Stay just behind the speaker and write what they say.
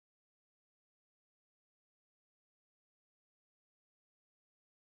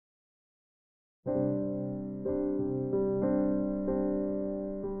I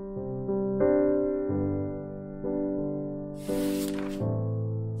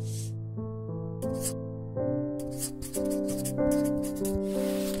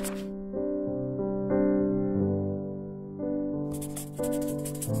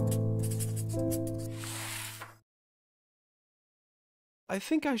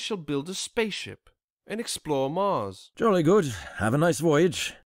think I shall build a spaceship and explore Mars. Jolly good. Have a nice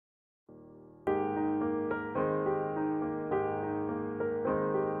voyage.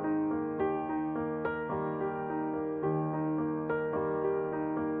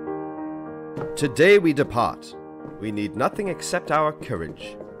 Today we depart. We need nothing except our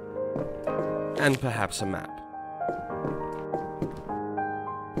courage. And perhaps a map.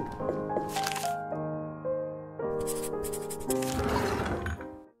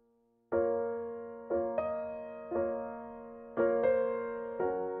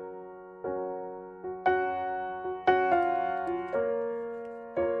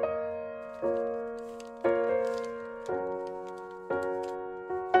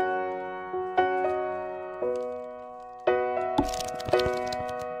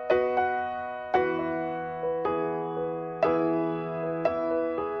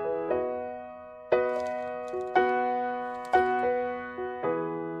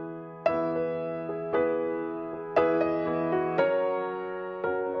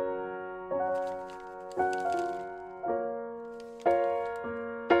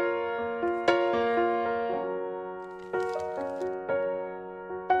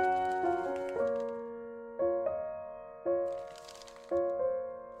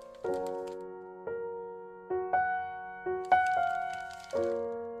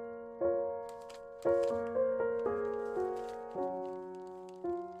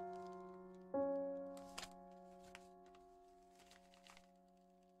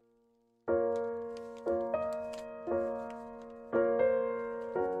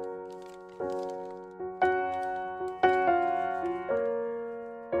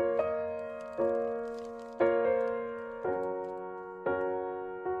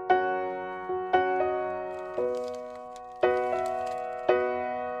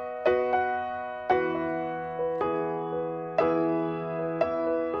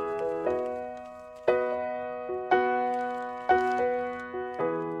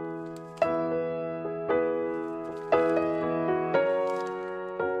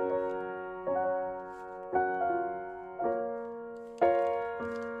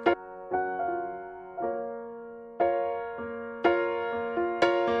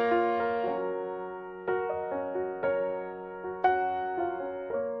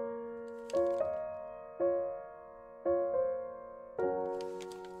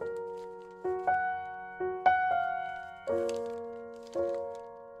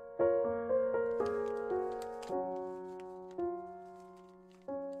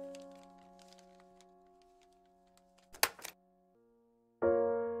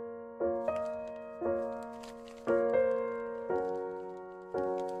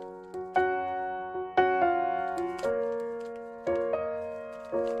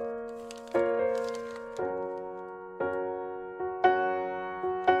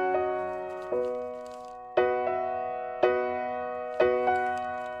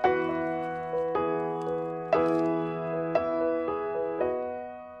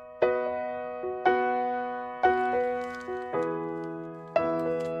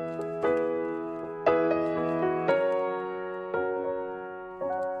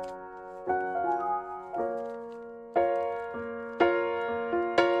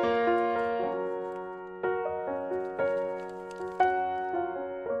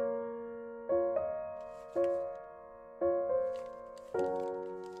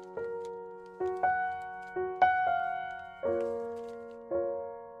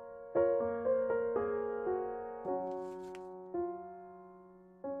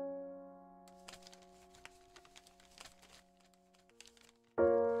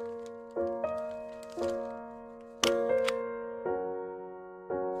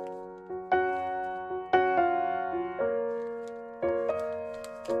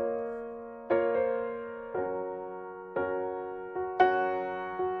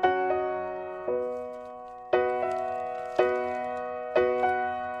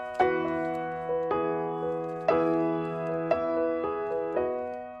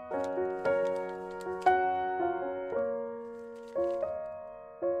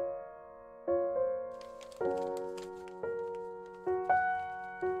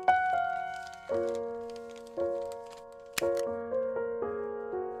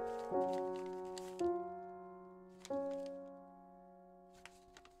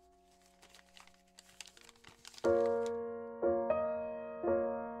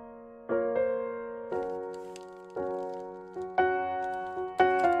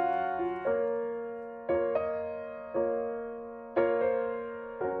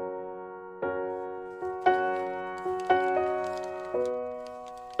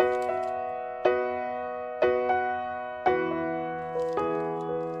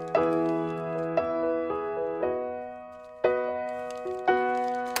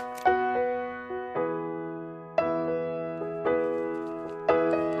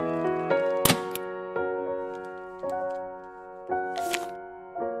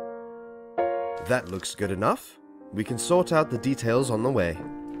 That looks good enough. We can sort out the details on the way.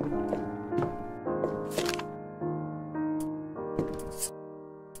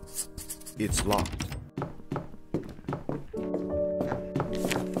 It's locked.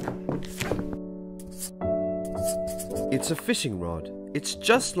 It's a fishing rod. It's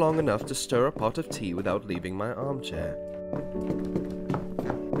just long enough to stir a pot of tea without leaving my armchair.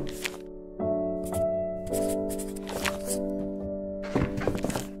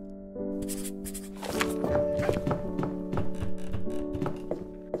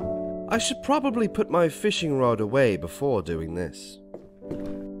 I should probably put my fishing rod away before doing this.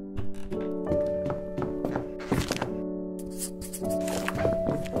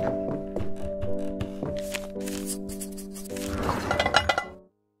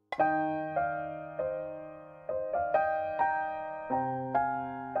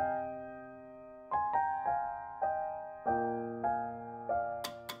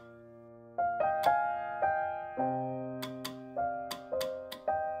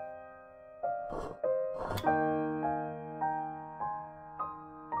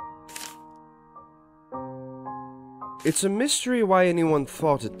 It's a mystery why anyone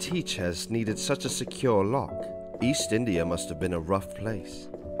thought a tea chest needed such a secure lock. East India must have been a rough place.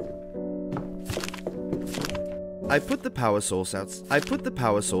 I put the power source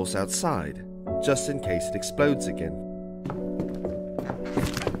outside, just in case it explodes again.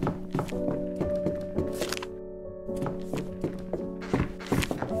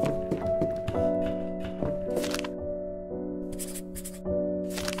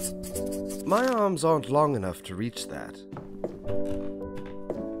 My arms aren't long enough to reach that.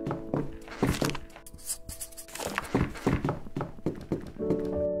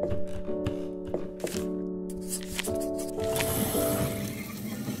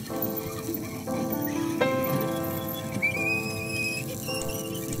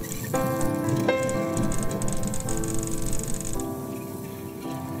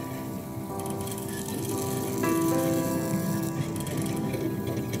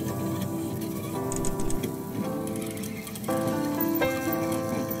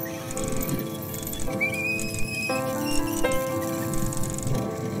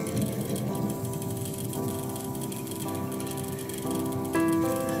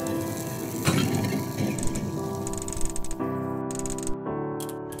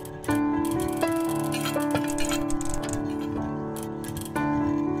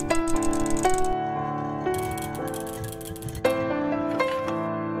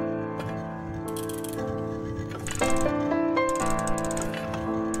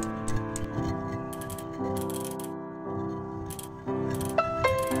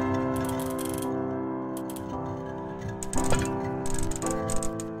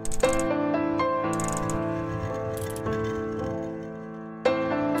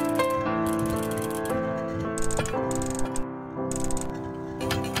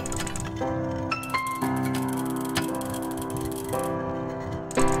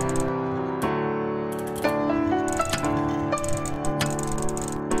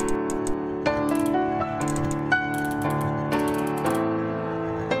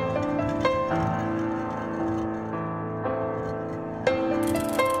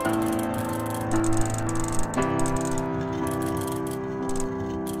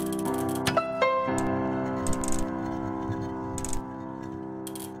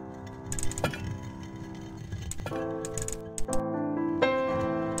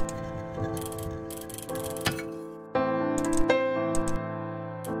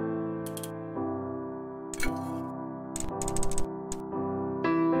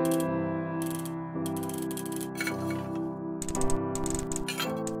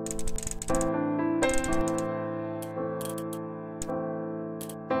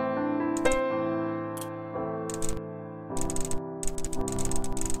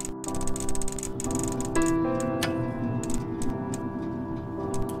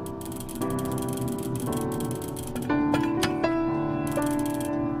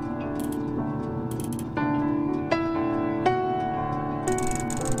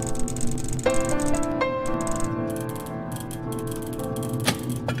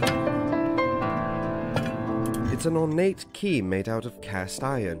 It's an ornate key made out of cast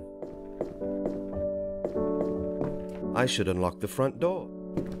iron. I should unlock the front door.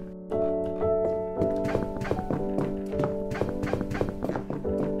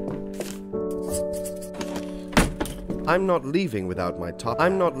 I'm not leaving without my top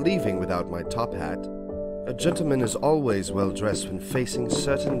hat. A gentleman is always well dressed when facing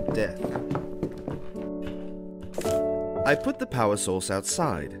certain death. I put the power source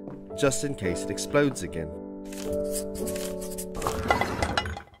outside, just in case it explodes again.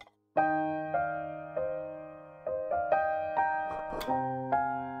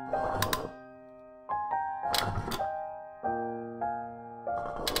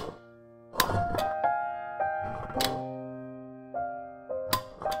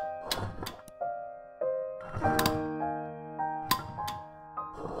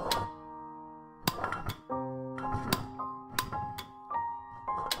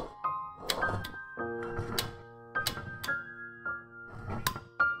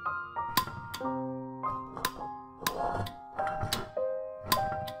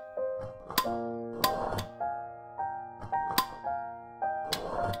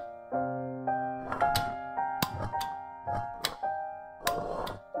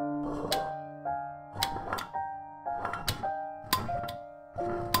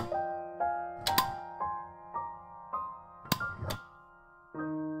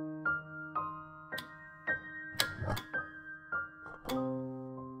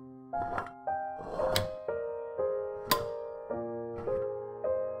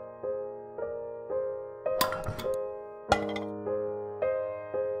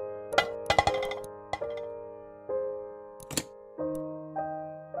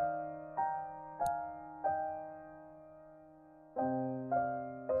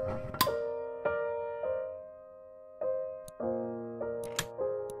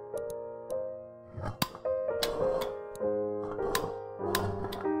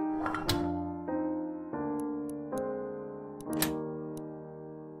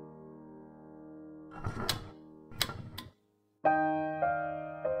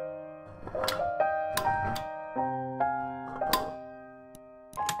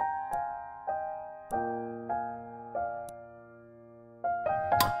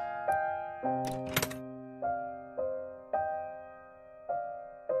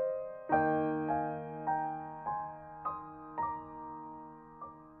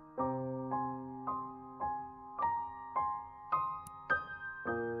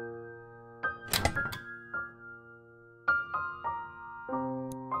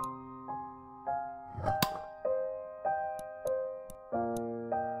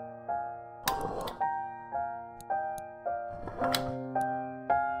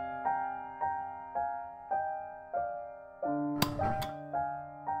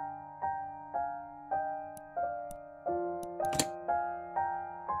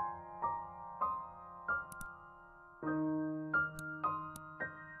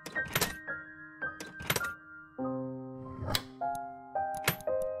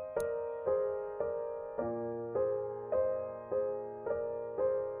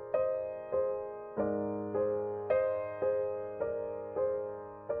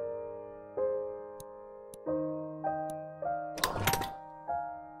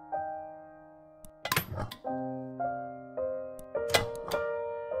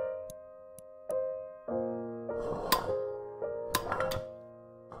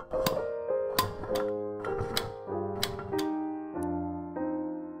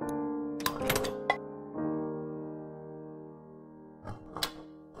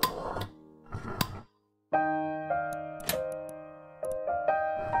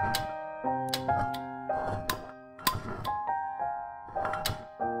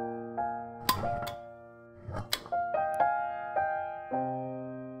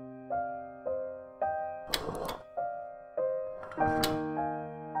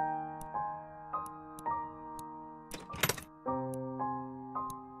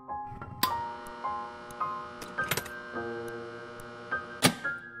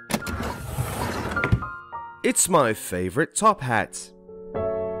 It's my favorite top hat.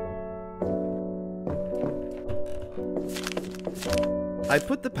 I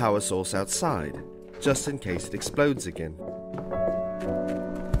put the power source outside, just in case it explodes again.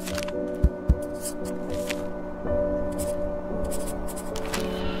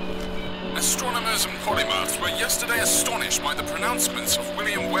 Astronomers and polymaths were yesterday astonished by the pronouncements of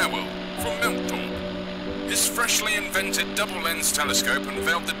William Whewell from Milkthorpe. His freshly invented double-lens telescope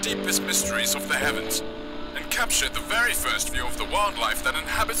unveiled the deepest mysteries of the heavens and captured the very first view of the wildlife that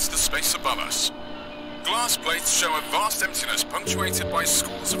inhabits the space above us. Glass plates show a vast emptiness punctuated by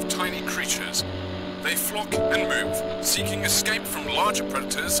schools of tiny creatures. They flock and move, seeking escape from larger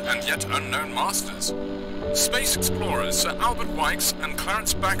predators and yet unknown masters. Space explorers Sir Albert Wykes and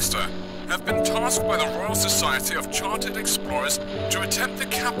Clarence Baxter have been tasked by the Royal Society of Chartered Explorers to attempt the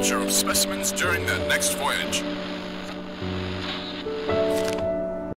capture of specimens during their next voyage.